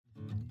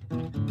As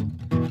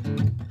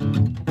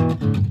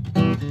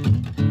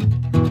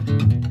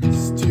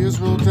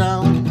tears roll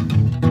down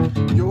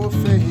your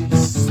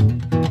face,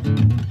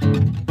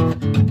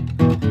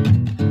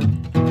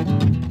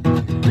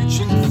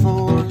 reaching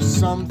for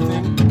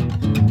something,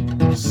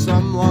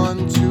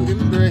 someone to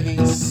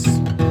embrace,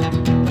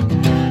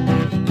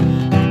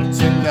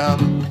 to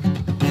numb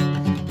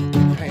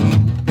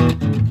pain.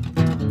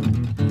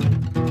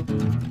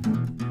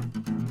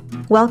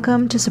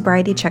 Welcome to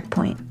Sobriety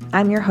Checkpoint.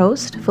 I'm your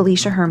host,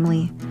 Felicia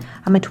Hermley.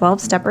 I'm a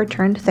 12-stepper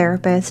turned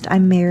therapist.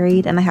 I'm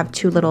married and I have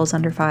 2 littles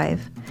under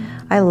 5.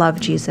 I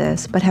love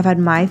Jesus, but have had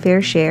my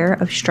fair share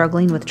of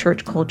struggling with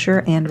church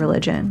culture and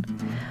religion.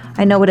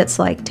 I know what it's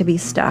like to be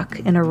stuck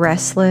in a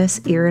restless,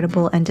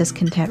 irritable, and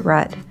discontent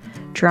rut,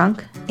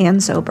 drunk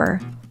and sober.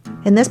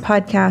 In this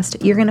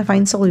podcast, you're going to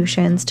find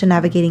solutions to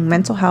navigating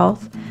mental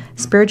health,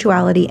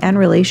 spirituality, and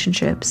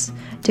relationships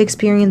to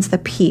experience the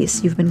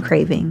peace you've been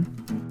craving.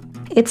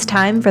 It's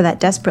time for that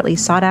desperately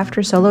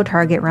sought-after solo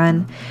Target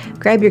run.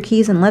 Grab your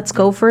keys and let's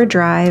go for a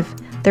drive.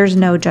 There's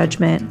no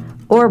judgment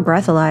or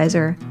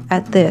breathalyzer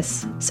at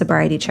this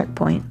Sobriety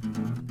Checkpoint.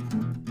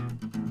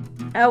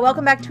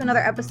 Welcome back to another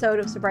episode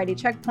of Sobriety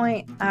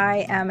Checkpoint.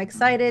 I am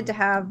excited to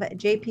have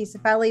JP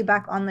Cifelli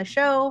back on the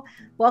show.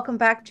 Welcome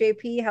back,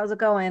 JP. How's it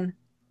going?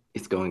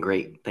 It's going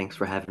great. Thanks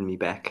for having me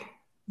back.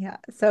 Yeah,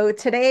 so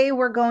today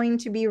we're going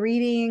to be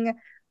reading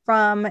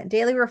from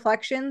Daily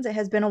Reflections. It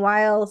has been a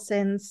while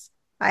since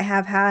I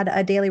have had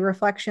a Daily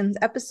Reflections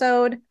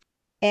episode,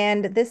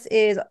 and this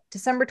is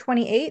December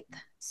 28th,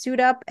 Suit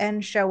Up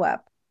and Show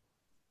Up.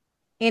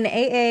 In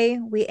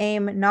AA, we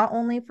aim not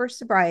only for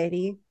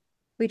sobriety,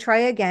 we try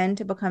again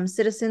to become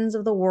citizens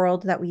of the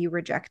world that we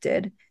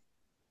rejected,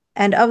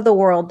 and of the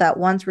world that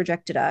once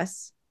rejected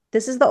us.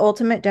 This is the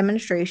ultimate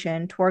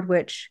demonstration toward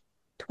which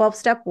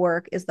 12-step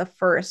work is the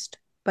first,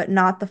 but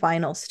not the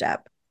final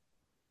step.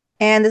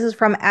 And this is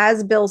from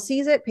As Bill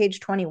Sees It, page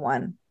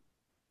 21.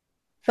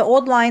 The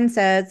old line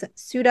says,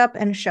 suit up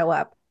and show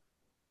up.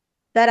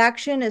 That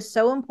action is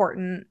so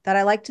important that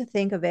I like to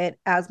think of it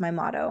as my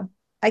motto.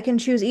 I can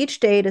choose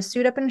each day to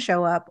suit up and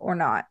show up or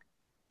not.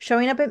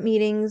 Showing up at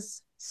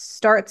meetings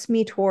starts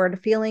me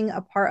toward feeling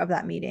a part of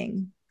that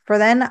meeting, for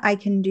then I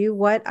can do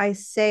what I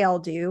say I'll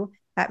do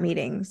at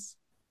meetings.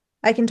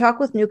 I can talk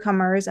with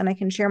newcomers and I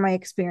can share my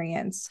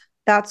experience.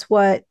 That's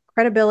what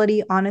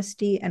credibility,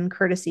 honesty, and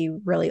courtesy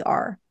really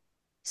are.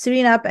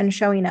 Suiting up and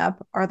showing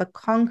up are the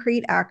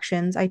concrete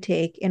actions I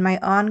take in my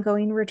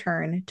ongoing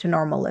return to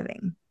normal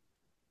living.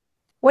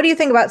 What do you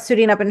think about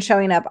suiting up and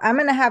showing up? I'm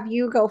going to have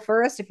you go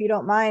first, if you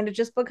don't mind,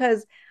 just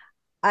because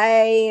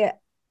I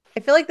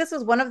feel like this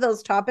is one of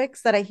those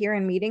topics that I hear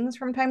in meetings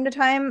from time to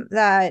time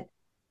that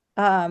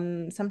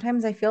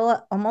sometimes I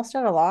feel almost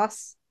at a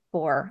loss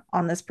for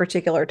on this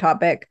particular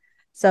topic.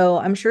 So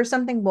I'm sure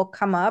something will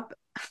come up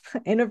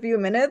in a few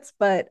minutes,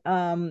 but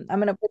I'm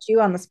going to put you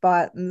on the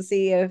spot and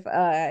see if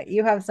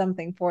you have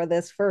something for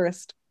this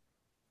first.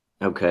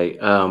 Okay.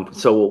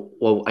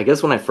 Well, I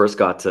guess when I first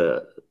got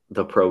to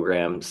the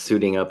program,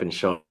 suiting up and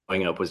showing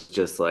up was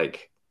just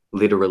like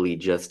literally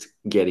just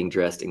getting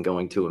dressed and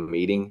going to a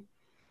meeting.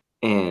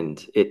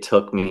 And it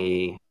took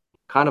me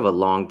kind of a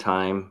long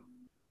time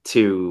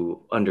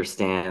to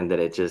understand that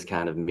it just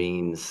kind of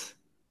means,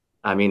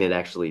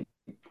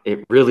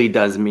 it really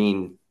does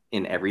mean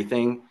in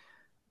everything.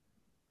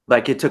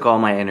 Like it took all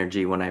my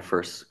energy when I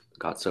first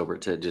got sober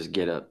to just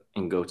get up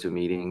and go to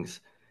meetings.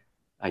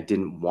 I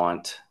didn't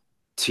want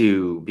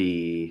to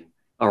be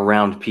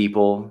around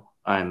people.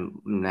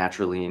 I'm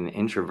naturally an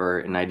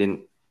introvert, and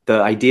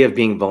the idea of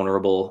being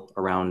vulnerable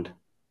around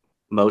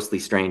mostly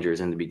strangers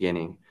in the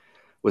beginning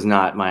was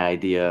not my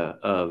idea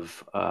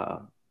of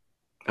a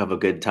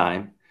good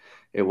time.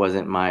 It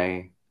wasn't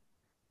my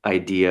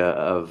idea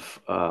of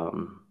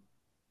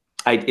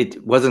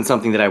it wasn't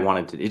something that I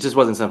wanted to. It just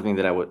wasn't something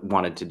that I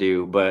wanted to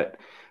do. But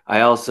I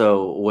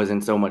also was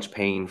in so much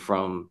pain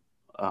from,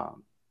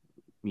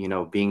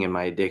 being in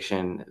my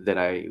addiction that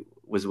I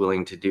was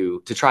willing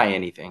to try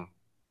anything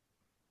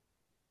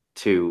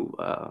to,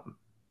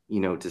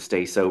 to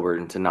stay sober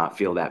and to not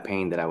feel that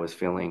pain that I was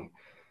feeling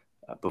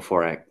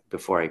before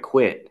I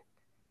quit.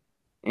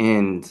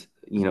 And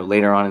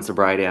later on in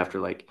sobriety, after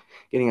like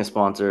getting a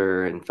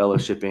sponsor and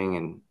fellowshipping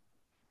and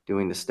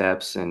doing the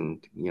steps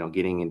and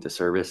getting into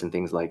service and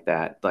things like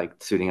that,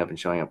 like suiting up and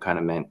showing up kind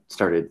of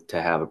started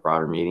to have a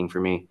broader meaning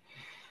for me.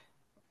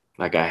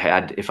 Like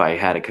if I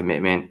had a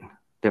commitment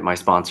that my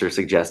sponsor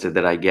suggested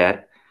that I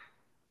get,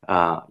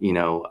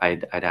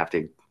 I'd have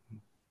to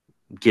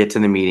get to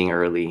the meeting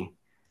early,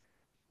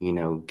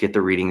 get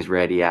the readings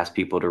ready, ask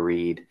people to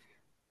read,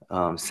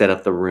 set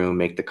up the room,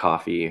 make the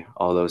coffee,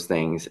 all those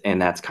things. And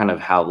that's kind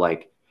of how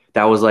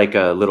that was like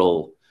a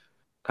little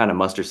kind of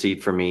mustard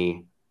seed for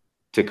me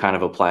to kind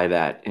of apply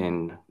that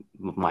in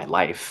my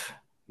life.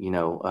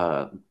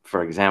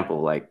 For example,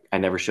 like I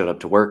never showed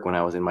up to work when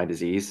I was in my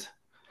disease.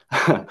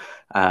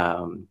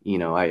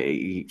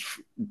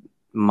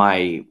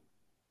 My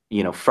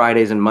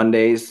Fridays and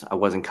Mondays, I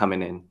wasn't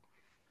coming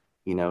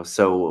in,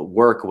 so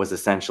work was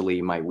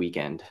essentially my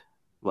weekend.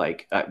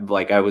 Like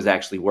I was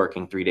actually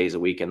working 3 days a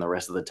week, and the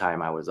rest of the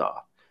time I was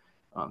off.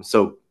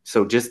 So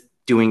just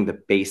doing the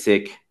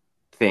basic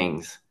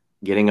things,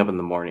 getting up in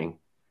the morning,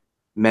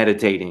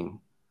 meditating,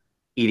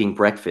 eating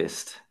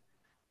breakfast,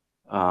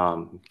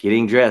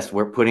 getting dressed,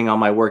 we're putting on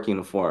my work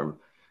uniform,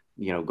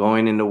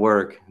 going into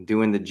work,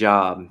 doing the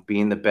job,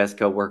 being the best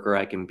coworker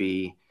I can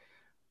be.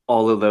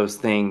 All of those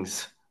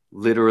things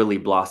literally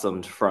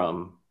blossomed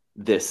from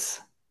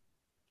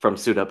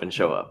Suit Up and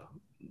Show Up.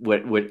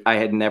 What I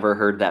had never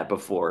heard that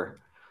before.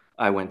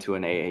 I went to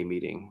an AA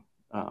meeting.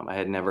 I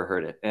had never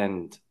heard it,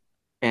 and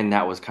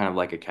that was kind of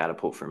like a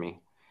catapult for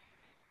me.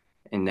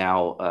 And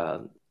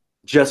now,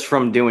 just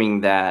from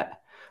doing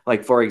that,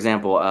 like for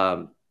example,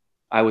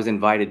 I was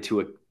invited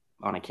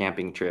on a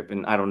camping trip,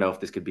 and I don't know if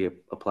this could be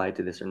applied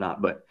to this or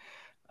not, but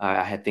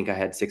think I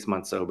had 6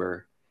 months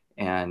sober,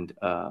 and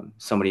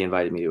somebody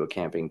invited me to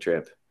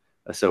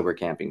a sober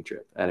camping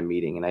trip at a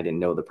meeting, and I didn't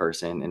know the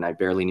person, and I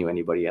barely knew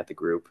anybody at the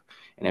group,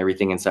 and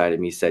everything inside of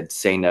me said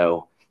say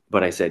no,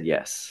 but I said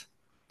yes.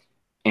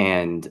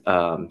 And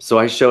so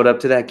I showed up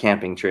to that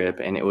camping trip,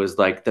 and it was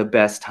like the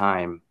best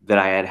time that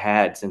I had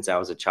had since I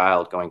was a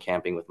child, going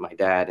camping with my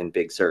dad in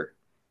Big Sur.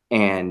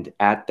 And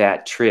at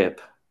that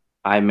trip,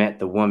 I met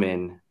the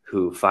woman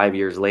who 5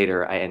 years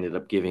later I ended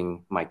up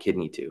giving my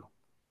kidney to.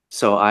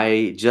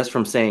 So just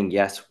from saying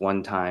yes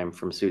one time,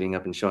 from suiting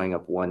up and showing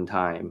up one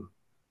time,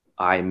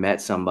 I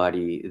met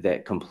somebody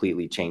that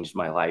completely changed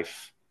my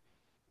life.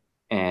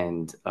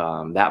 And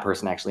that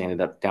person actually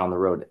ended up down the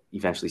road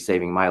eventually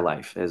saving my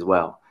life as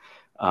well.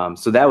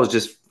 So that was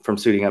just from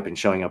suiting up and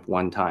showing up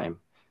one time.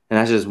 And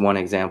that's just one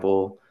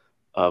example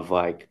of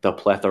like the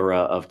plethora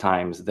of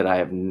times that I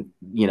have,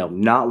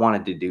 not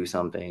wanted to do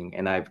something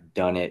and I've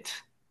done it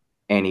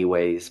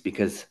anyways,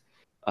 because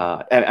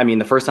I mean,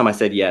 the first time I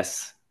said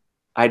yes,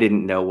 I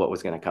didn't know what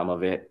was going to come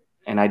of it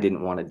and I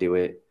didn't want to do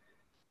it.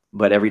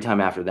 But every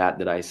time after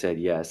that I said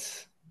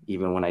yes,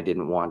 even when I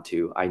didn't want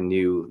to, I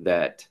knew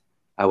that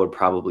I would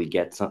probably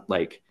get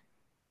like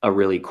a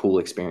really cool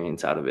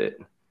experience out of it,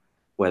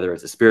 whether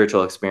it's a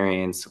spiritual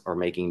experience or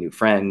making new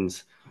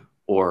friends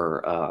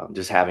or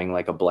just having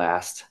like a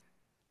blast.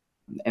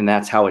 And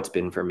that's how it's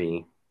been for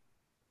me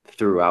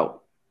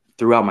throughout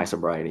my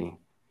sobriety.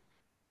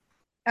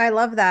 I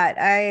love that.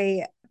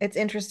 It's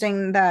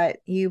interesting that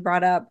you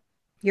brought up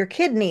your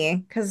kidney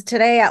because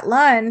today at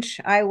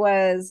lunch I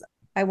went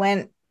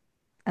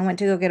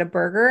to go get a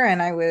burger and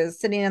I was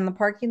sitting in the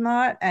parking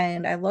lot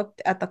and I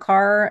looked at the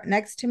car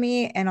next to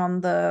me and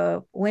on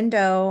the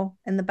window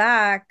in the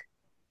back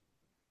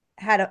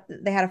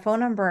they had a phone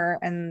number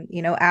and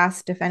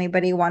asked if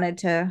anybody wanted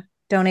to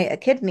donate a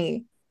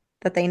kidney,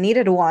 that they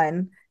needed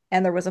one,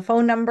 and there was a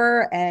phone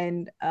number.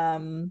 And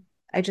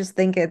I just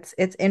think it's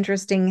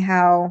interesting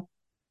how,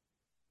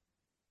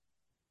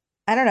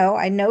 I don't know,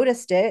 I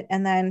noticed it,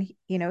 and then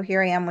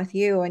here I am with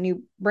you and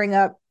you bring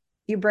up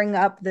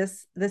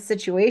this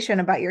situation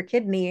about your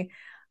kidney.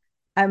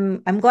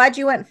 I'm glad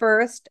you went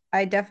first.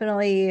 I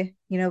definitely,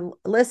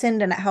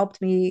 listened, and it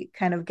helped me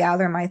kind of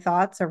gather my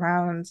thoughts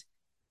around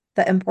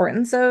the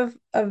importance of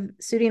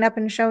suiting up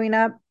and showing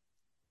up.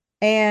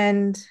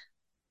 And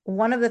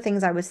one of the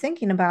things I was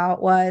thinking about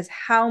was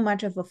how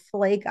much of a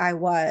flake I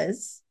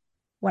was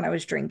when I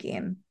was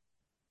drinking.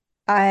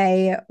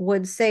 I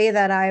would say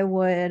that I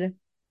would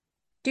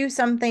do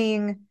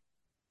something,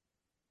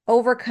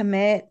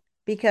 overcommit,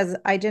 because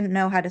I didn't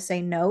know how to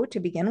say no to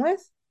begin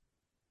with.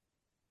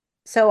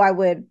 So I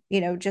would,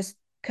 just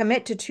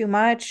commit to too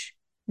much,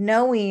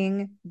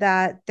 knowing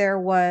that there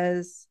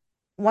was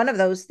one of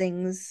those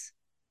things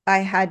I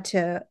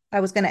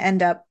was going to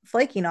end up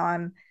flaking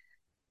on.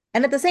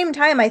 And at the same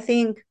time, I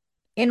think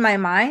in my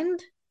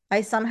mind,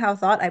 I somehow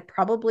thought I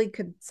probably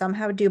could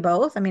somehow do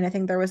both. I mean, I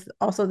think there was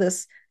also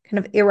this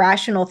kind of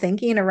irrational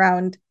thinking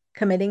around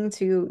committing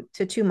to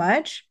too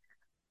much.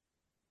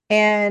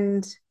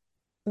 And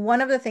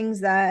one of the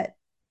things that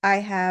I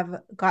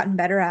have gotten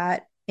better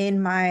at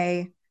in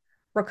my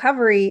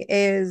recovery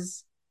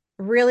is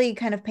really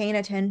kind of paying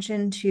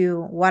attention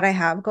to what I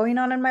have going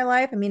on in my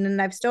life. I mean,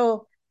 and I've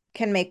still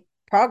can make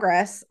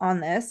progress on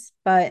this,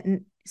 but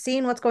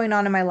seeing what's going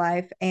on in my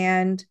life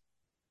and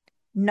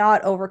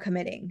not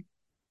overcommitting.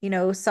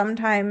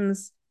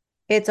 Sometimes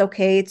it's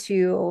okay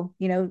to,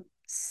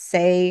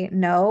 say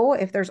no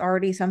if there's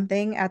already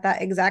something at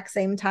that exact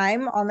same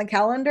time on the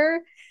calendar.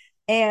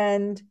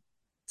 And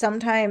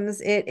sometimes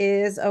it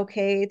is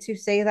okay to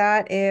say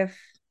that if,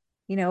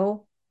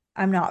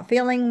 I'm not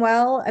feeling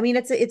well. I mean,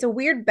 it's a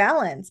weird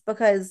balance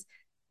because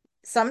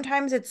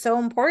sometimes it's so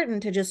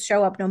important to just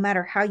show up no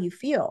matter how you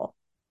feel.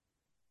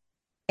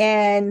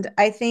 And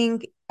I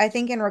think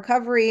in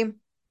recovery,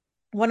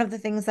 one of the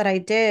things that I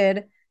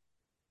did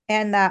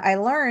and that I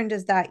learned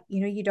is that,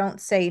 you don't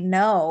say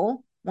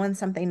no when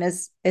something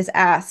is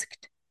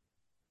asked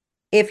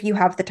if you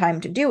have the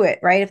time to do it,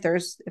 right? If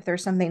there's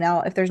something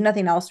else, if there's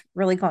nothing else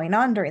really going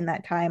on during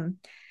that time.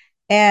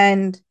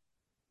 And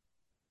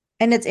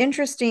it's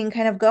interesting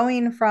kind of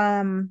going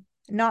from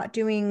not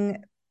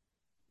being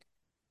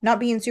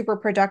super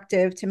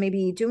productive to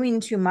maybe doing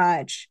too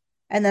much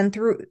and then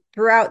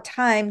throughout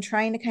time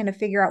trying to kind of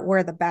figure out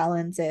where the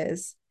balance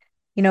is.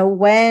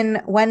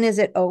 When is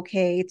it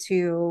okay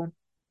to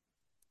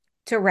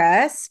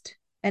rest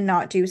and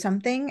not do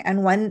something,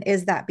 and when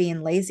is that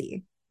being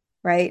lazy,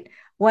 right?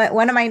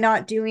 When am I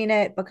not doing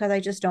it because I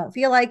just don't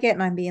feel like it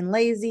and I'm being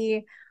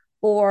lazy,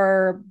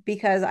 or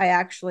because I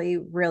actually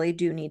really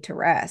do need to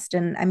rest?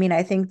 And I mean,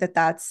 I think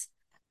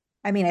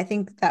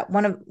that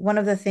one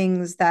of the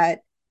things that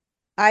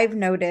I've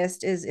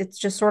noticed is it's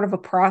just sort of a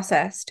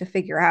process to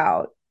figure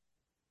out.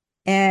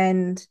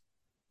 And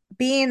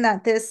being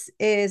that this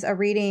is a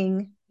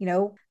reading,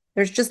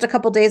 there's just a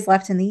couple days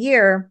left in the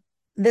year,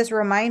 this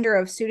reminder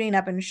of suiting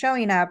up and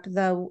showing up,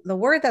 the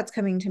word that's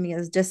coming to me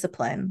is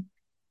discipline.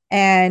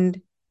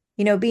 And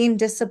being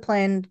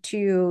disciplined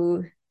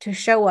to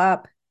show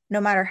up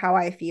no matter how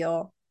I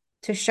feel,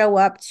 to show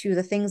up to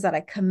the things that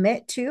I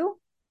commit to.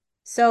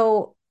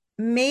 So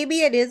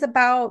maybe it is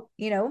about,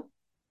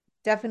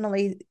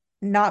 definitely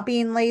not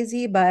being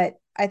lazy, but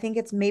I think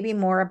it's maybe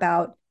more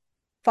about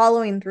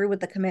following through with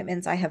the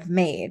commitments I have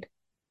made.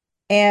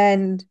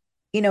 And,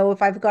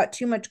 if I've got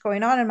too much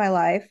going on in my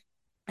life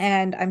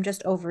and I'm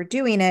just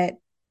overdoing it,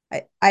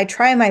 I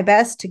try my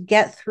best to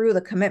get through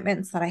the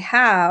commitments that I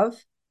have,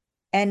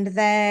 and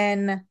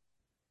then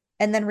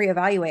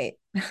reevaluate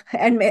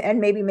and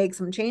maybe make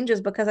some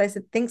changes, because I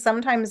think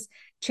sometimes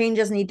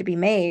changes need to be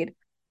made.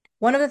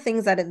 One of the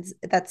things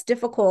that's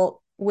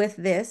difficult with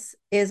this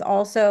is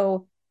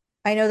also,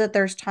 I know that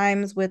there's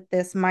times with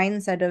this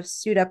mindset of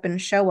suit up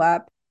and show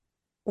up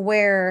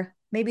where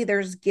maybe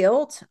there's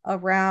guilt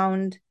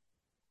around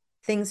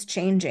things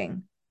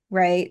changing,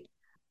 right?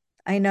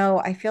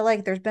 I feel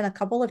like there's been a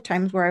couple of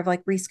times where I've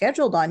like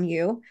rescheduled on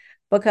you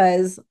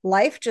because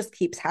life just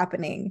keeps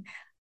happening.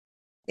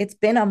 It's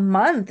been a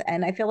month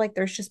and I feel like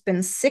there's just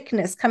been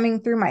sickness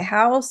coming through my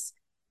house.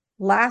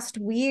 Last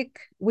week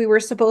we were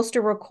supposed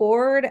to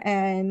record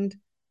and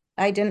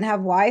I didn't have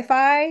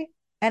Wi-Fi.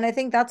 And I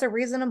think that's a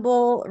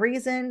reasonable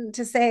reason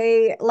to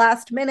say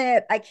last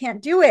minute, I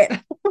can't do it.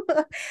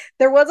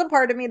 There was a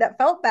part of me that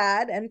felt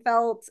bad and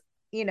felt,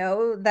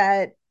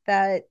 that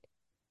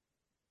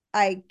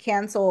I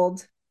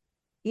canceled,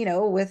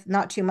 with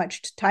not too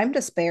much time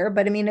to spare.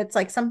 But I mean, it's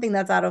like something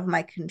that's out of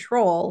my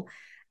control.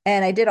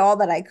 And I did all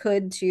that I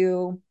could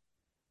to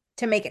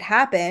make it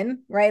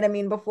happen, right? I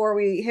mean, before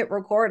we hit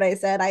record, I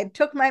said I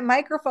took my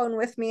microphone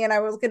with me and I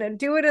was going to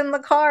do it in the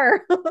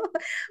car,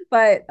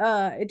 but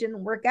it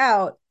didn't work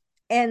out.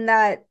 And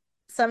that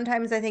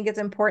sometimes I think it's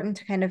important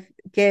to kind of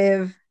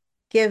give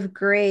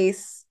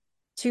grace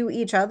to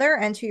each other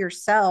and to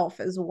yourself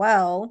as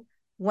well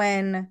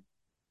when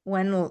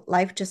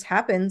life just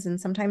happens and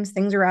sometimes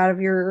things are out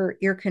of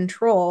your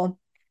control.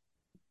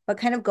 But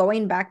kind of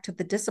going back to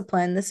the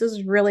discipline, this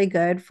is really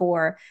good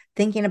for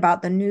thinking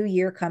about the new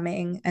year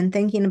coming and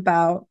thinking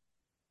about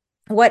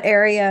what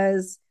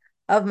areas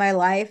of my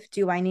life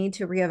do I need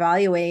to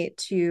reevaluate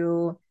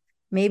to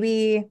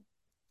maybe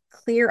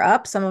clear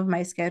up some of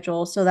my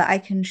schedule so that I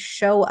can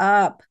show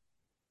up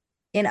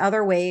in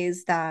other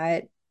ways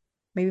that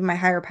maybe my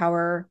higher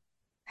power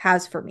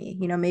has for me.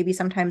 Maybe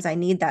sometimes I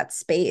need that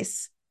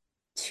space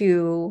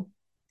to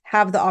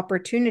have the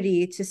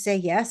opportunity to say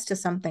yes to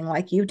something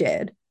like you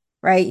did,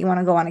 right? You want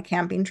to go on a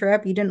camping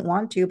trip. You didn't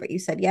want to, but you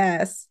said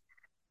yes.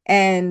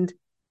 And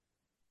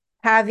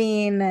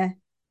having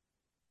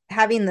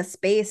the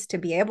space to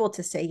be able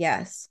to say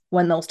yes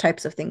when those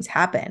types of things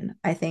happen,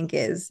 I think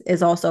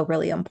is also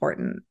really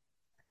important.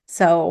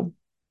 So,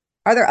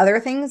 are there other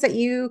things that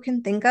you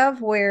can think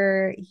of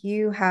where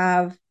you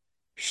have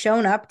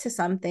shown up to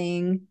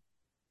something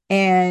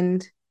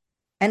and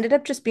ended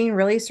up just being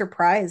really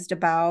surprised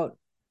about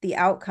the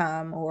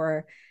outcome,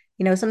 or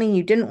something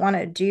you didn't want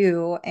to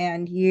do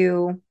and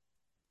you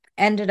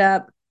ended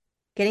up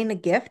getting a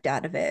gift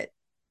out of it?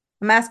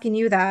 I'm asking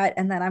you that,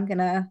 and then I'm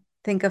gonna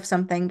think of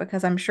something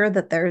because I'm sure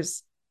that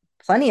there's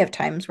plenty of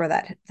times where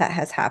that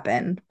has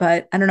happened,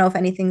 but I don't know if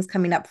anything's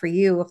coming up for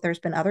you, if there's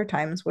been other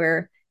times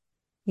where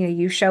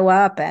you show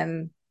up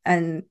and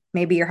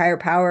maybe your higher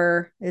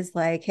power is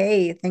like,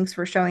 hey, thanks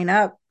for showing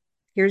up,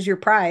 here's your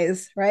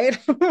prize, right?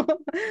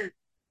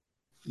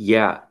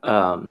 Yeah.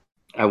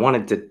 I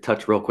wanted to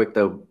touch real quick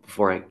though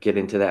before I get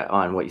into that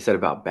on what you said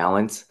about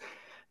balance.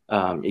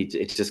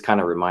 It just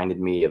kind of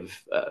reminded me of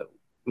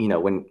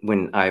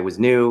when I was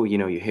new.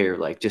 You hear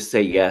like just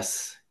say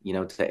yes, to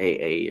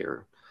AA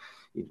or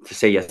to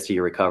say yes to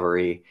your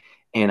recovery.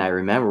 And I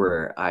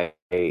remember I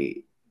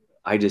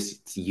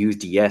just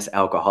used yes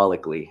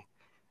alcoholically.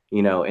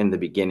 In the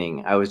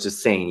beginning, I was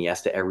just saying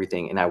yes to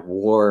everything and I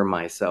wore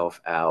myself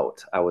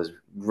out. I was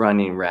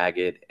running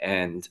ragged.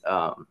 And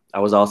I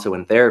was also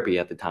in therapy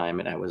at the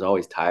time. And I was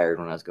always tired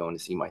when I was going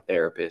to see my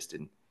therapist.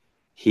 And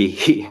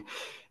he,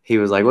 he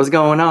was like, "What's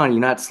going on? You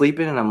not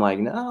sleeping?" And I'm like,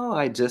 "No,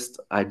 I just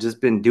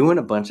been doing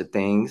a bunch of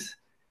things,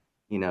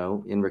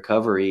 in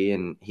recovery."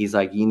 And he's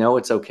like,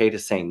 "It's okay to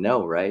say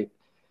no, right?"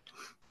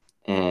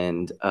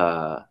 And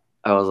I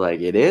was like,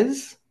 "It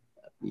is?"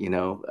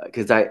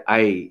 Because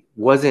I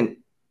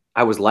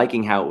was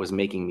liking how it was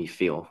making me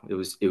feel. It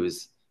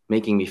was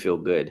making me feel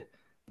good.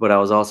 but I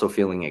was also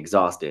feeling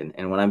exhausted.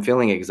 And when I'm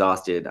feeling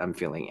exhausted, I'm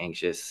feeling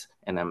anxious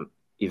and I'm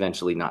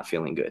eventually not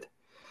feeling good.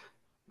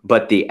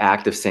 But the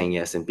act of saying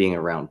yes and being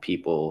around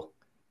people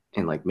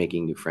and like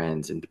making new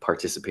friends and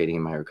participating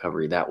in my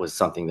recovery, that was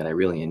something that I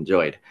really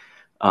enjoyed.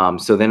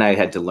 So then I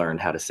had to learn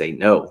how to say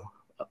no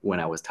when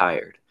I was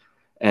tired.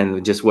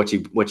 And just what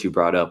you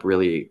brought up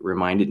really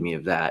reminded me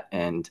of that.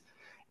 And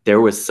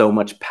there was so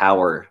much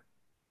power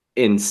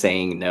in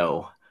saying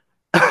no.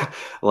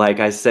 Like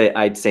I'd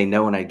say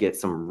no and I'd get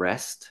some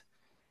rest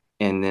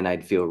and then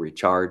I'd feel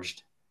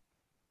recharged.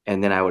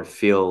 And then I would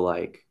feel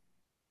like,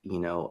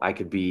 I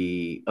could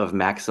be of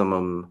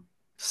maximum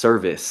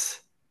service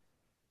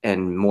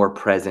and more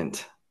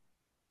present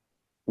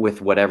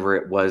with whatever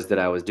it was that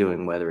I was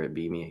doing, whether it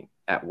be me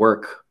at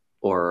work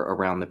or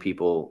around the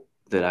people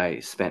that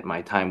I spent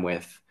my time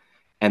with.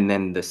 And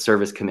then the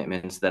service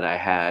commitments that I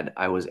had,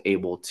 I was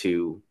able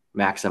to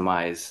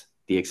maximize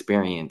the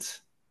experience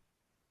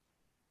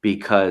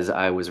because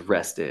I was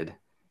rested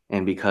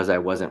and because I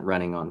wasn't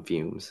running on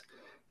fumes.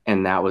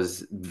 And that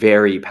was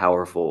very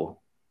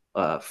powerful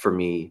for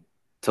me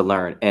to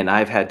learn. And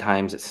I've had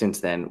times since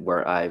then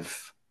where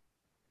I've,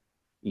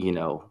 you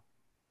know,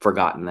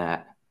 forgotten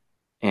that.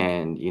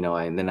 And,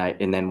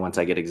 and then once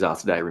I get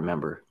exhausted, I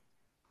remember.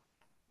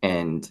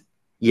 And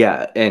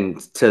yeah.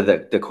 And to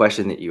the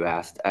question that you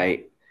asked,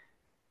 I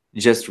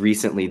just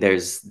recently,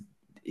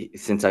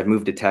 since I've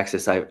moved to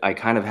Texas, I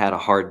kind of had a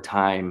hard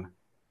time.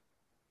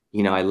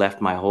 I left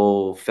my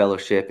whole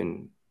fellowship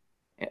and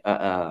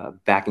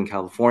back in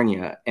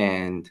California,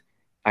 and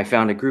I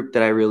found a group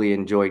that I really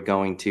enjoyed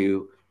going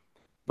to,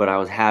 but I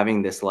was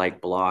having this like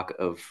block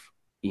of,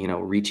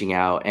 reaching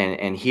out,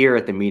 and here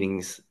at the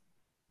meetings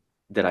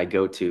that I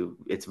go to,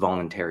 it's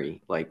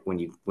voluntary. Like when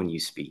you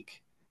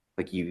speak,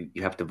 like you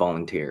have to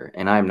volunteer,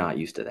 and I'm not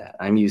used to that.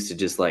 I'm used to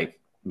just like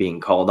being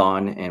called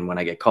on, and when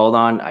I get called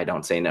on, I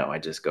don't say no. I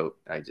just go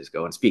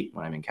and speak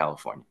when I'm in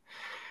California.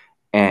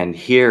 And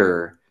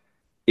here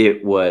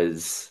it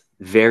was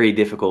very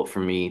difficult for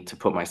me to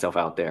put myself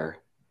out there,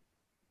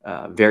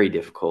 very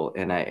difficult.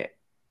 And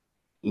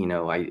you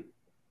know,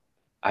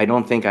 I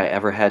don't think I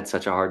ever had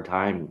such a hard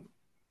time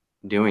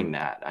doing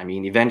that. I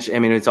mean, eventually, I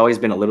mean, it's always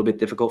been a little bit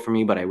difficult for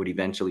me, but I would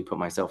eventually put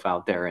myself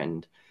out there.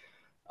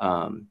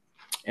 Um,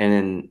 and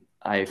then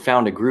I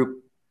found a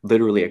group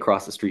literally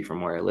across the street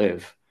from where I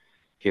live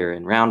here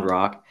in Round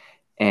Rock.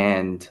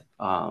 And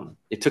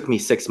it took me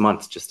 6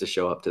 months just to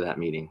show up to that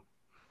meeting.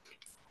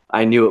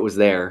 I knew it was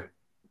there,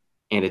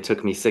 and it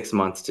took me 6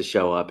 months to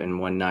show up. And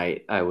one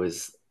night I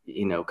was,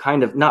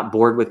 kind of not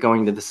bored with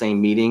going to the same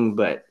meeting,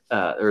 but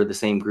or the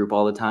same group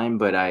all the time.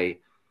 But I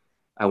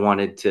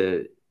wanted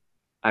to.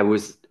 I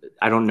was.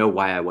 I don't know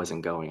why I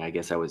wasn't going. I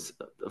guess I was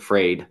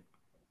afraid.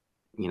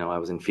 I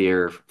was in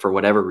fear for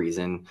whatever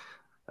reason.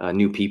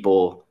 New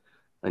people,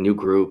 a new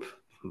group,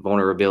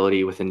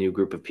 vulnerability with a new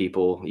group of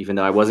people. Even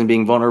though I wasn't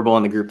being vulnerable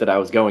in the group that I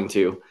was going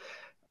to,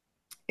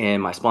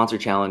 and my sponsor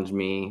challenged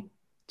me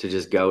to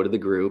just go to the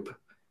group.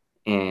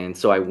 And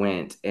so I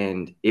went,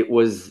 and it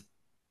was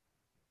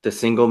the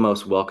single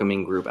most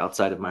welcoming group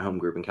outside of my home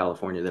group in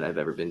California that I've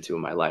ever been to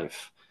in my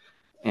life.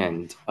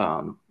 And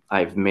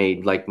I've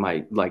made like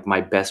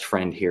my best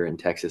friend here in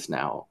Texas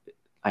now.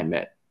 I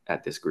met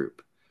at this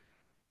group,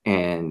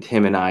 and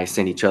him and I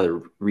send each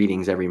other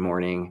readings every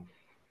morning.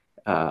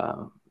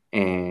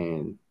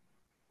 And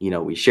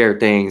we share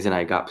things, and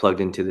I got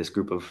plugged into this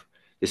group of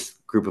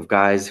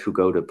guys who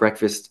go to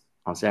breakfast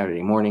on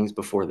Saturday mornings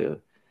before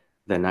the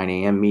 9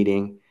 a.m.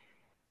 meeting.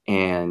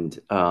 And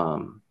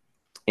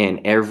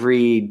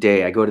every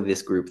day I go to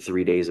this group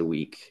 3 days a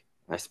week.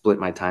 I split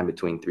my time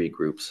between three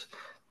groups,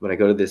 but I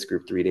go to this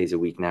group 3 days a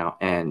week now.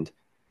 And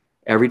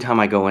every time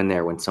I go in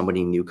there, when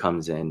somebody new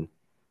comes in,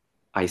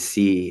 I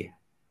see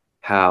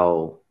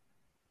how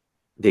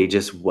they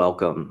just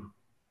welcome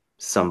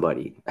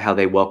somebody, how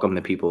they welcome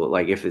the people.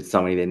 Like if it's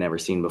somebody they've never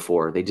seen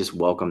before, they just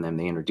welcome them.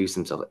 They introduce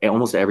themselves.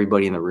 Almost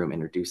everybody in the room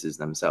introduces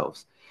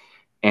themselves.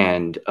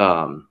 And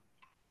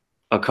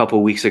a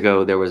couple weeks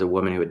ago, there was a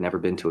woman who had never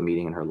been to a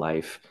meeting in her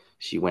life.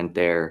 She went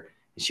there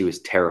and she was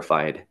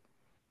terrified,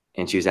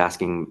 and she was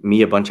asking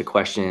me a bunch of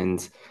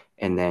questions.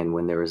 And then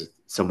when there was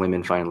some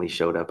women finally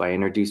showed up, I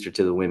introduced her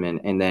to the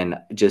women. And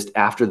then just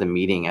after the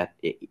meeting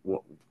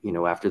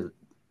after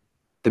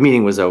the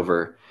meeting was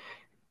over,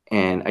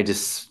 and I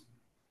just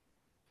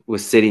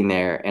was sitting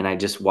there and I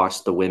just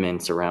watched the women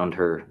surround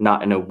her,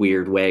 not in a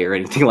weird way or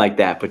anything like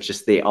that, but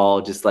just they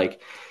all just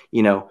like,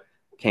 you know,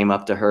 came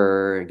up to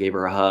her, gave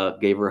her a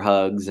hug, gave her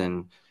hugs,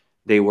 and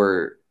they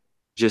were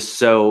just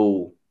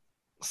so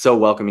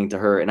welcoming to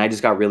her. And I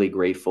just got really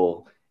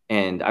grateful,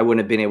 and I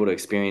wouldn't have been able to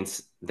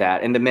experience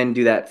that. And the men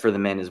do that for the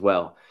men as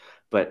well.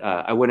 But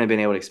I wouldn't have been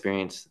able to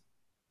experience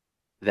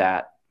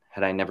that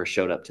had I never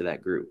showed up to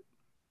that group.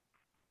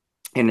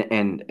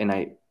 And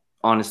I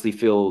honestly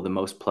feel the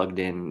most plugged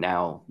in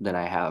now than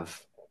I have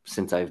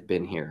since I've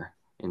been here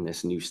in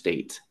this new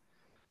state.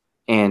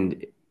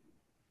 And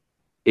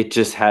it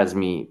just has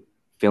me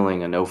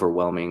feeling an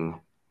overwhelming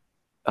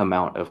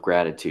amount of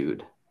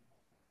gratitude.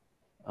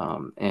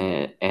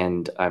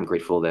 And I'm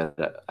grateful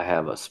that I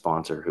have a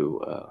sponsor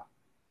who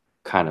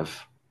kind of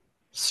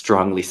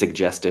strongly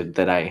suggested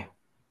that I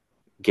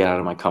get out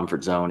of my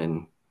comfort zone.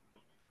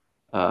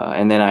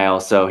 And then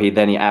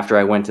after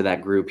I went to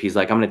that group, he's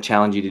like, I'm going to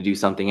challenge you to do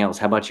something else.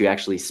 How about you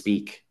actually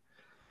speak?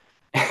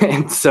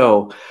 And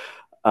so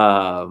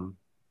I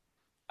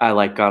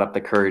like got up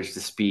the courage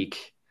to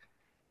speak.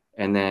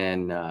 And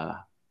then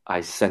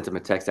I sent him a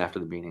text after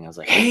the meeting. I was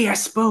like, hey, I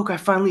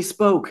finally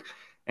spoke.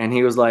 And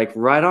he was like,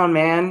 right on,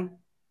 man.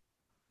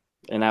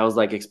 And I was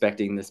like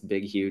expecting this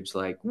big, huge,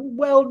 like,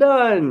 well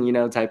done,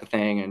 type of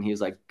thing. And he was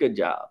like, good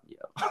job.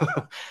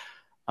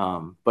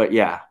 But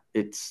yeah,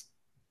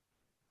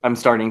 I'm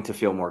starting to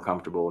feel more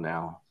comfortable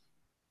now.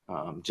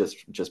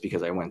 Just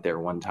because I went there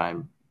one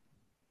time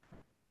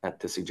at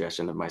the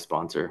suggestion of my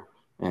sponsor,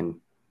 and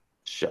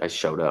I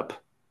showed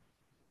up.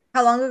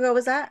 How long ago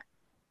was that?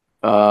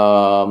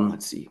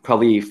 Let's see,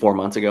 probably 4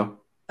 months ago.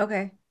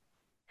 Okay.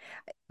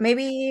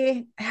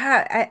 Maybe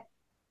yeah,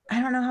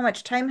 I don't know how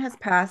much time has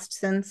passed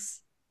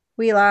since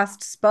we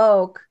last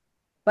spoke,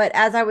 but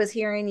as I was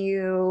hearing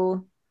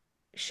you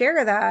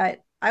share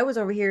that, I was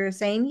over here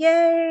saying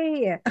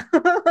yay.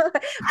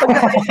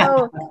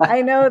 Because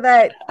I know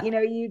that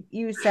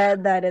you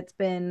said that it's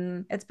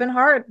been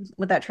hard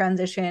with that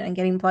transition and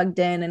getting plugged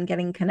in and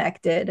getting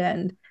connected,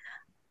 and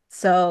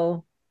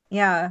so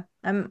yeah,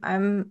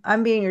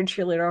 I'm being your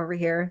cheerleader over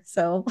here.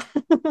 So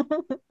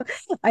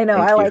I know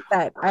I Thank you. like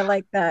that. I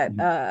like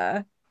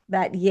that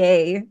that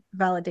yay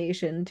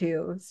validation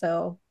too.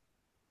 So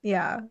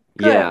yeah,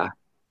 good. Yeah.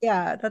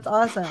 Yeah, that's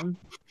awesome.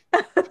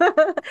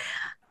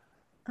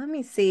 Let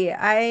me see.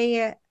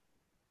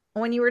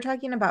 When you were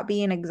talking about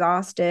being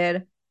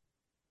exhausted,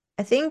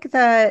 I think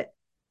that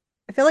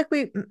I feel like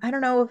I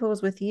don't know if it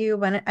was with you,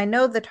 but I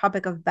know the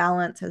topic of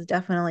balance has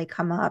definitely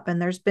come up,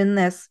 and there's been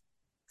this,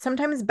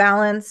 sometimes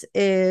balance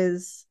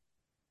is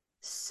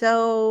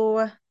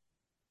so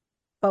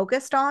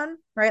focused on,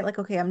 right? Like,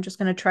 okay, I'm just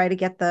going to try to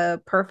get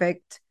the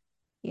perfect,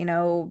 you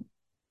know,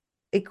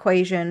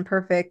 equation,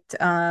 perfect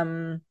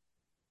of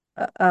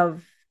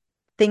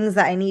things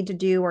that I need to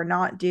do or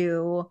not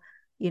do.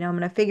 I'm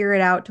going to figure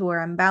it out to where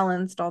I'm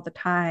balanced all the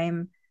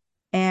time.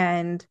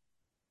 And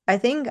I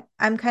think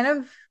I'm kind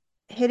of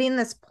hitting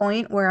this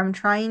point where I'm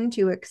trying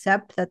to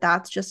accept that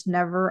that's just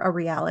never a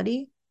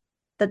reality,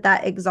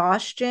 that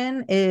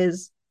exhaustion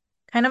is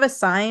kind of a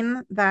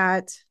sign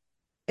that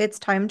it's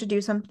time to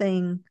do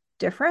something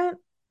different.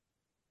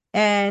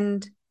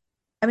 And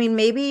I mean,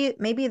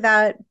 maybe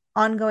that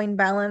ongoing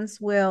balance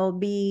will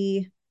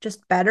be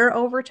just better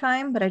over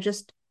time, but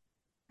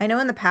I know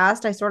in the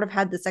past I sort of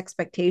had this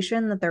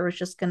expectation that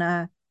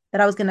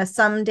I was gonna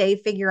someday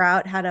figure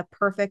out how to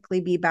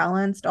perfectly be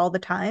balanced all the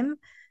time.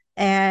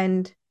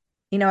 And,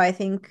 I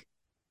think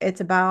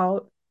it's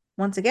about,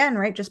 once again,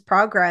 right, just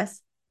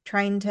progress,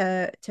 trying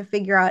to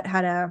figure out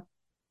how to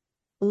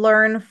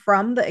learn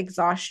from the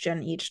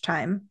exhaustion each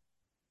time.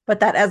 But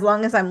that as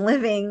long as I'm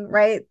living,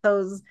 right,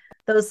 those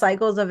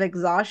cycles of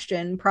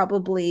exhaustion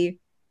probably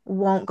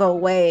won't go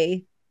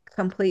away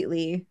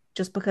completely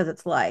just because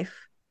it's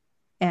life.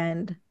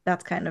 And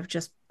that's kind of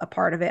just a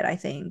part of it, I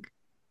think.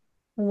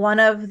 One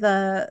of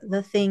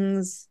the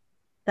things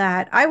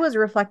that I was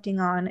reflecting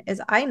on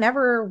is I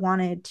never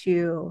wanted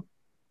to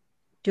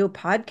do a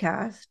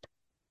podcast.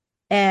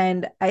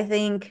 And I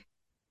think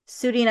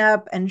suiting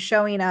up and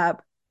showing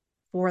up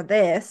for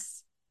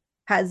this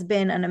has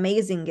been an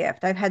amazing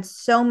gift. I've had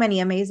so many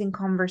amazing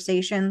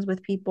conversations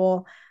with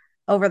people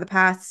over the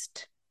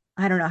past,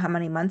 I don't know how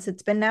many months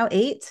it's been now,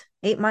 8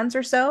 months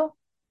or so.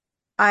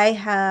 I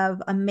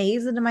have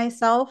amazed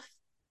myself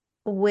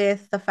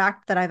with the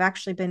fact that I've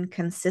actually been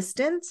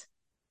consistent.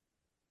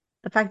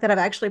 The fact that I've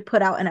actually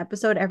put out an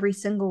episode every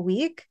single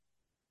week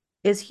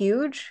is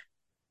huge.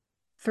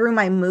 Through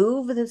my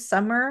move this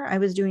summer, I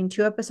was doing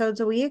 2 episodes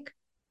a week,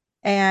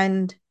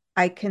 and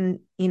I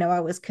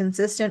was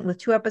consistent with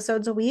 2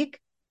 episodes a week.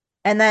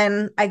 And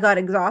then I got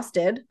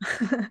exhausted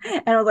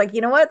and I was like, you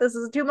know what? This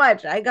is too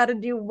much. I got to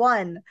do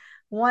one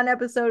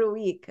episode a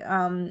week.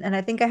 And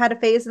I think I had a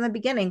phase in the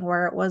beginning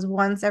where it was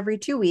once every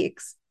 2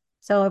 weeks.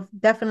 So I've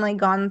definitely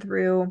gone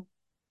through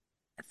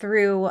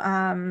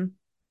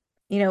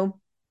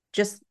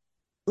just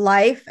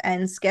life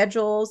and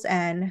schedules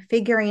and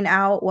figuring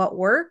out what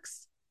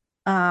works.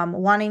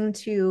 Wanting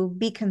to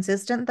be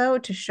consistent though,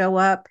 to show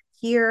up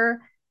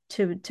here,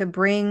 to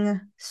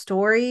bring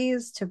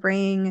stories, to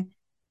bring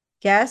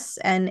guests.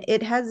 And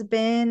it has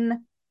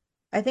been,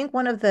 I think,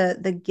 one of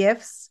the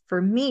gifts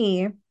for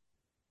me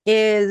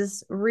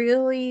is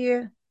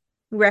really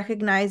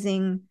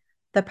recognizing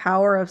the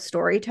power of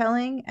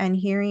storytelling and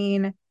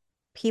hearing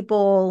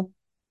people,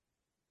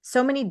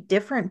 so many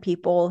different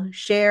people,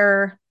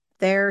 share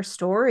their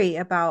story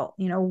about,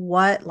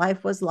 what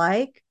life was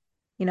like,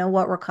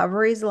 what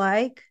recovery is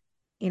like,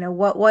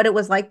 what it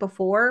was like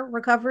before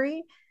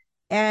recovery.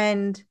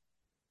 And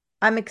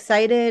I'm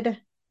excited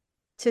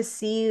to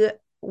see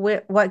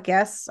what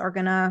guests are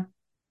going to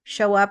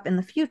show up in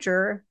the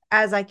future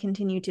as I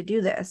continue to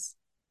do this.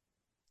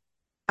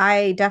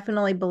 I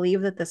definitely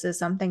believe that this is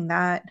something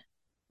that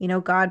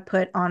God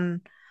put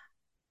on,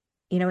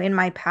 in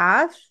my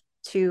path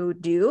to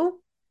do.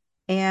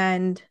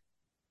 And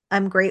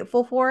I'm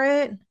grateful for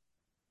it.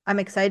 I'm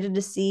excited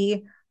to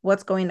see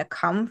what's going to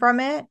come from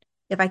it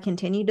if I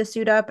continue to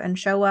suit up and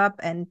show up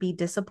and be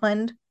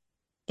disciplined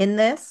in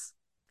this.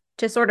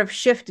 To sort of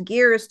shift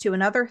gears to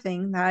another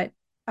thing that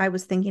I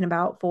was thinking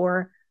about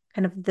for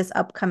kind of this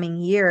upcoming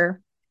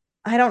year.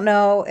 I don't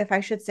know if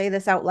I should say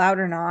this out loud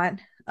or not.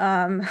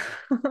 Um,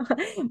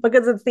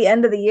 because it's the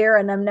end of the year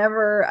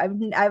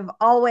and I've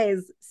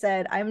always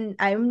said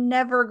I'm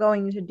never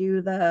going to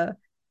do the,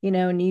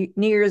 New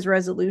Year's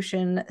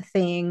resolution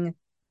thing.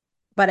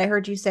 But I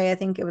heard you say, I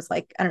think it was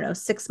like, I don't know,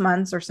 6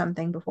 months or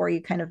something before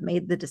you kind of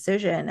made the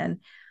decision. And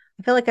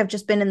I feel like I've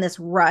just been in this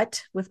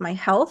rut with my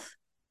health,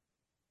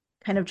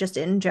 kind of just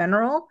in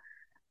general.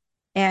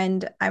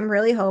 And I'm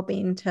really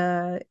hoping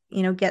to,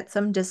 get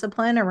some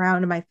discipline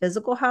around my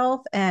physical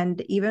health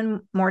and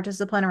even more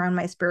discipline around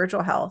my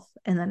spiritual health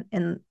in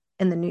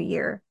the new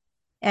year.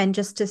 And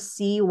just to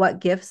see what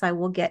gifts I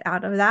will get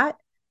out of that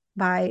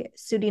by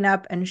suiting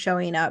up and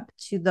showing up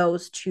to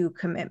those two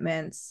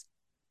commitments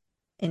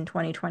in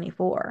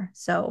 2024.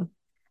 So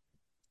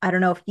I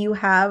don't know if you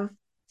have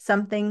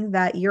something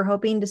that you're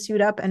hoping to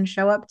suit up and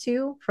show up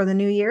to for the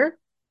new year.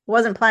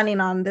 Wasn't planning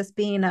on this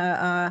being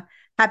a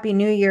Happy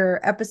New Year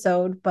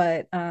episode,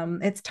 but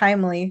it's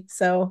timely.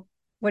 So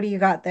what do you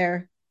got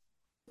there?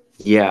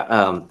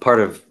 Yeah, part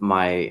of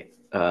my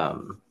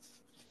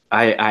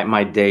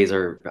my days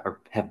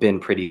have been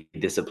pretty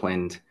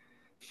disciplined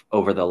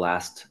over the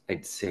last,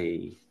 I'd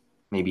say,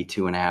 maybe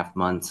 2.5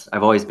 months.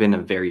 I've always been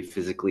a very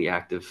physically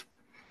active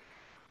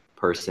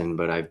person,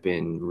 but I've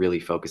been really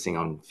focusing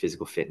on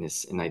physical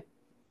fitness. And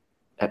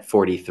at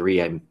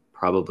 43, I'm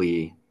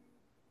probably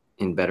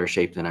in better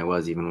shape than I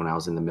was even when I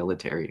was in the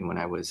military, when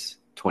I was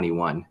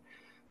 21,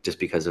 just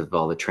because of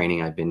all the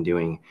training I've been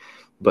doing.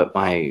 But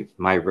my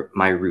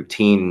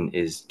routine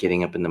is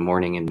getting up in the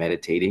morning and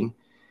meditating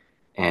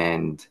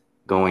and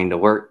going to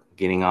work,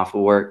 getting off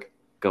of work,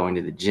 going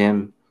to the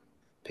gym,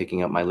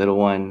 picking up my little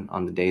one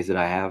on the days that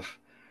I have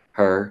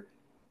her.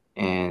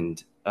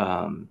 And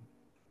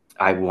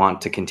I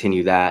want to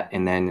continue that.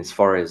 And then as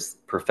far as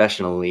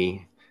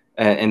professionally,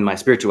 and my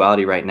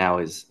spirituality right now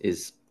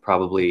is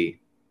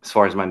probably, as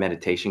far as my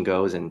meditation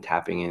goes and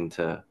tapping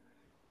into,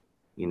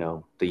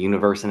 the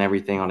universe and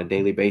everything on a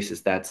daily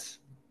basis, that's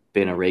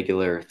been a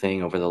regular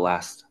thing over the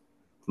last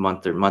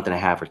month or month and a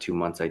half or 2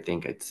 months. I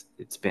think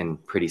it's been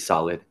pretty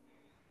solid.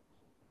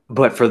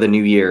 But for the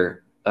new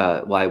year,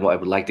 I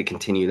would like to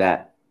continue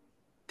that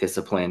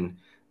discipline,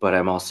 but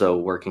I'm also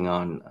working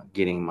on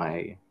getting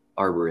my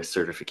arborist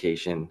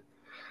certification,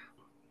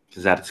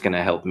 because that's going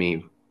to help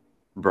me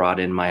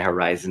broaden my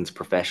horizons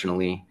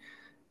professionally.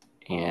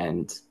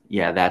 And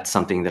yeah, that's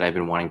something that I've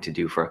been wanting to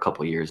do for a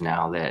couple of years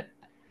now, that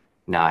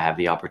now I have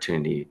the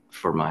opportunity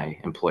for my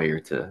employer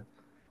to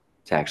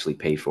actually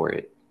pay for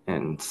it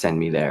and send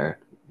me there,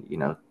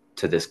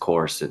 to this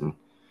course. And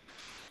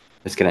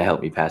it's going to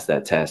help me pass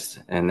that test.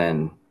 And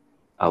then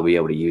I'll be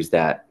able to use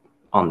that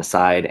on the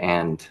side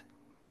and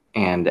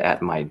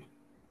at my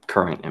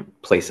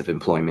current place of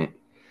employment.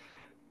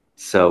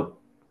 So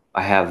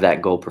I have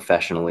that goal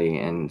professionally,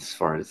 and as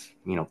far as,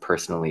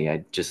 personally,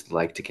 I'd just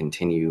like to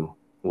continue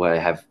what I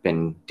have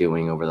been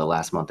doing over the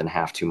last month and a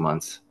half, 2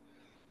 months,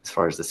 as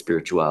far as the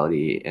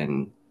spirituality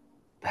and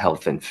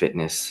health and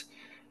fitness.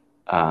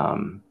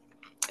 Um,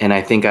 and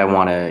I think I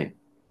want to,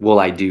 well,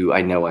 I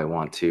know I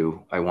want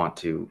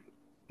to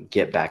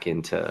get back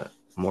into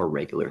more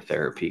regular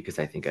therapy, because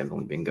I think I've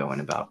only been going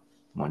about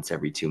once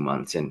every 2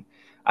 months, and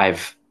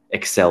I've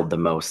excelled the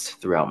most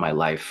throughout my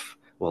life.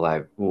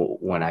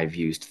 When I've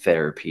used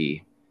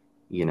therapy,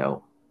 you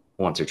know,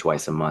 once or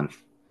twice a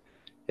month,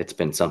 it's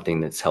been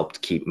something that's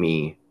helped keep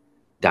me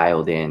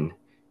dialed in,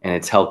 and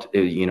it's helped.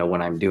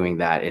 When I'm doing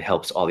that, it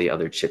helps all the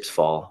other chips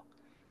fall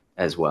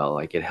as well.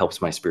 Like, it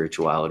helps my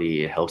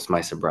spirituality, it helps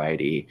my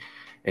sobriety,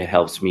 it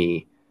helps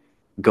me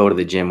go to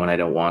the gym when I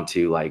don't want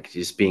to. Like,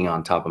 just being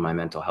on top of my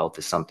mental health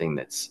is something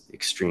that's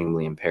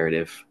extremely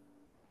imperative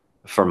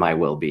for my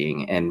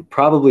well-being, and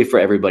probably for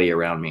everybody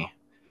around me.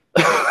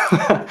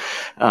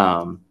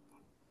 um,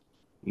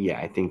 yeah,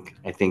 I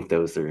think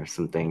those are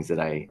some things that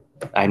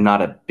I'm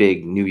not a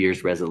big New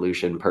Year's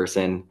resolution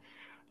person,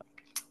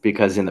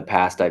 because in the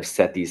past I've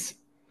set these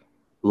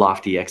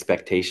lofty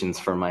expectations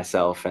for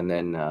myself, and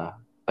then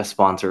a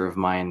sponsor of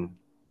mine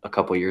a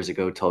couple years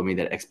ago told me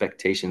that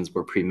expectations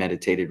were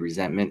premeditated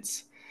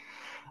resentments.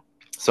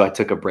 So I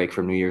took a break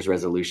from New Year's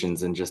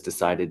resolutions and just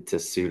decided to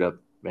suit up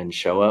and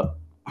show up.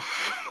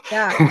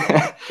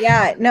 Yeah.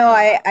 Yeah. No,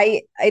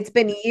 it's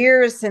been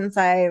years since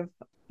I've,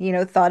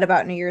 thought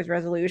about New Year's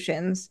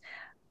resolutions.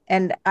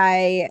 And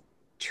I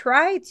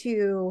try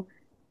to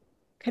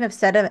kind of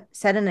set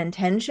an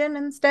intention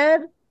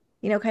instead,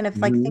 kind of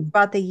like think Mhm.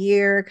 about the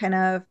year, kind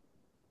of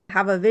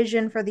have a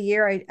vision for the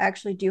year. I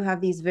actually do have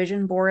these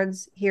vision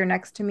boards here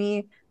next to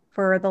me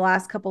for the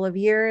last couple of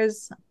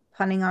years,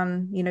 planning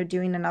on,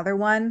 doing another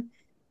one.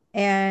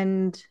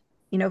 And,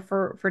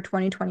 for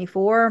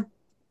 2024.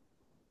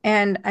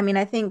 And I mean,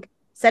 I think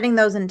setting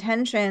those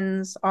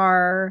intentions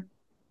are,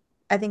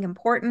 I think,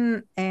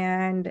 important,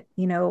 and,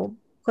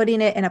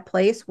 putting it in a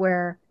place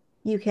where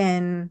you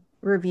can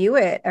review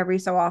it every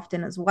so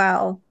often as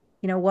well.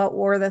 What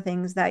were the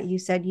things that you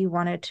said you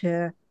wanted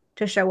to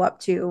show up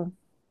to,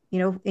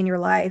 in your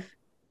life?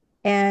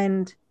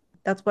 And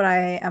that's what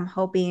I am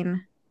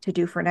hoping to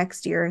do for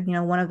next year.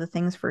 One of the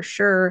things for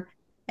sure.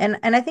 And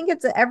I think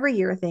it's an every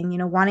year thing,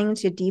 wanting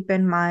to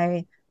deepen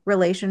my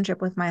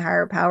relationship with my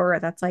higher power.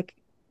 That's like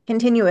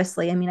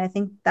continuously. I mean, I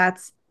think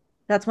that's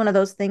one of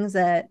those things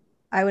that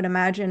I would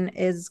imagine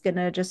is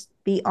gonna just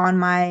be on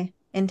my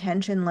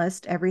intention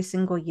list every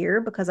single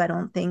year, because I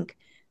don't think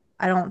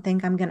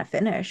I'm gonna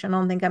finish. I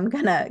don't think I'm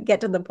gonna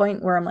get to the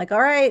point where I'm like,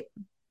 all right,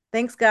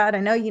 thanks God, I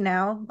know you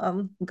now.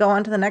 Go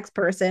on to the next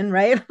person,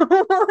 right?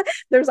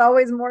 There's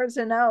always more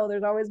to know.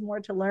 There's always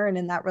more to learn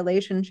in that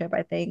relationship,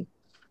 I think.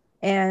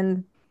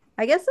 And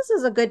I guess this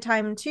is a good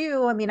time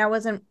too. I mean, I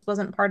wasn't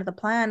part of the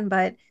plan,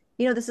 but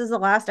this is the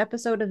last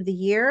episode of the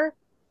year,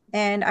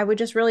 and I would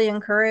just really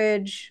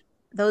encourage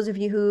those of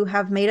you who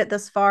have made it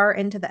this far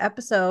into the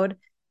episode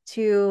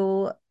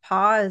to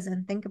pause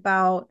and think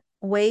about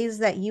ways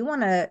that you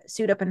want to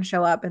suit up and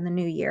show up in the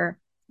new year,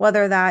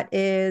 whether that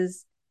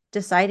is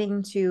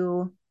deciding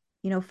to,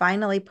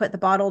 finally put the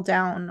bottle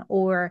down,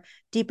 or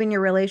deepen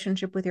your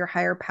relationship with your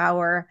higher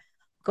power,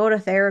 go to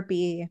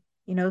therapy,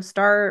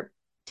 start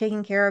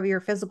taking care of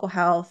your physical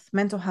health,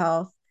 mental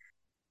health.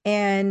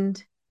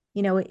 And,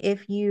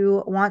 if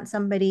you want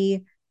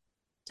somebody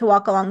to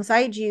walk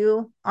alongside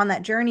you on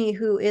that journey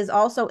who is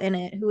also in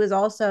it, who is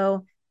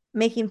also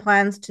making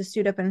plans to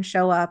suit up and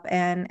show up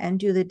and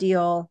do the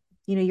deal,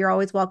 you're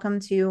always welcome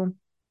to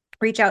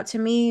reach out to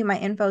me. My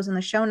info's in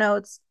the show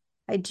notes.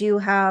 I do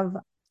have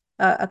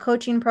a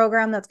coaching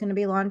program that's going to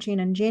be launching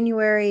in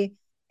January.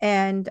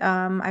 And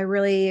I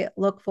really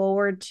look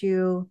forward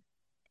to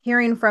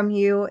hearing from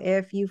you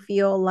if you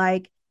feel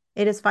like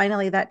it is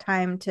finally that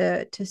time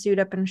to suit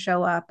up and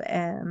show up.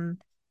 And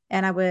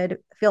I would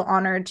feel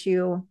honored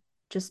to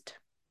just,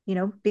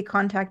 be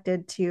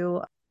contacted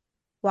to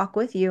walk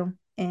with you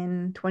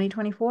in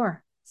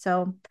 2024.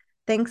 So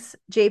thanks,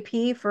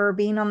 JP, for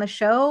being on the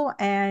show,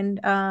 and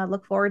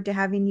look forward to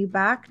having you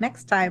back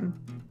next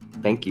time.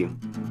 Thank you.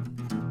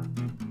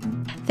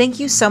 Thank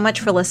you so much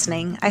for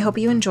listening. I hope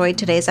you enjoyed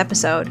today's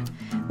episode.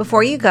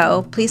 Before you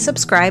go, please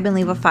subscribe and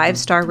leave a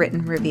 5-star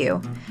written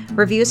review.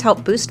 Reviews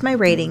help boost my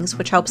ratings,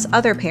 which helps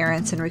other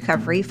parents in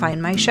recovery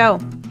find my show.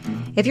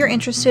 If you're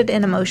interested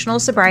in emotional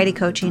sobriety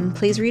coaching,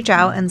 please reach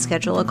out and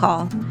schedule a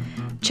call.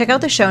 Check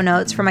out the show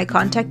notes for my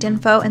contact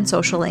info and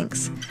social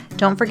links.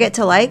 Don't forget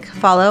to like,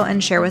 follow,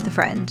 and share with a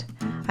friend.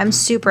 I'm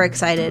super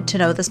excited to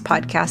know this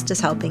podcast is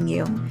helping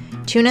you.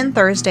 Tune in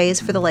Thursdays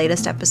for the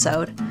latest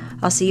episode.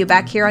 I'll see you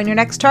back here on your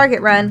next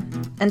Target run.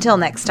 Until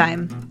next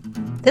time.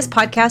 This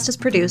podcast is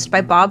produced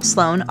by Bob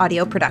Sloan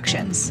Audio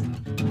Productions.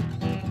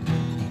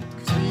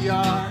 We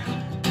are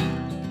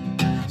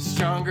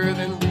stronger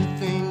than we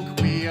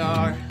think we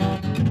are.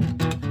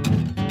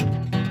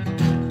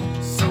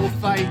 So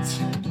fight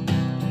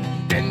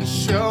and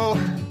show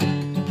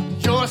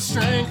your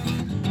strength.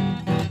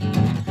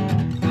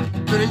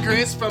 Good and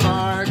grace from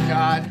our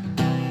God.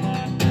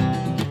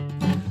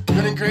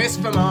 Good and grace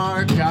from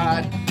our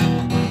God.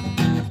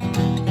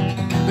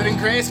 Good and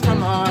grace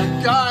from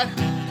our God.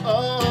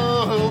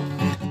 Oh,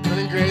 good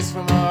and grace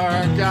from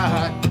our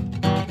God.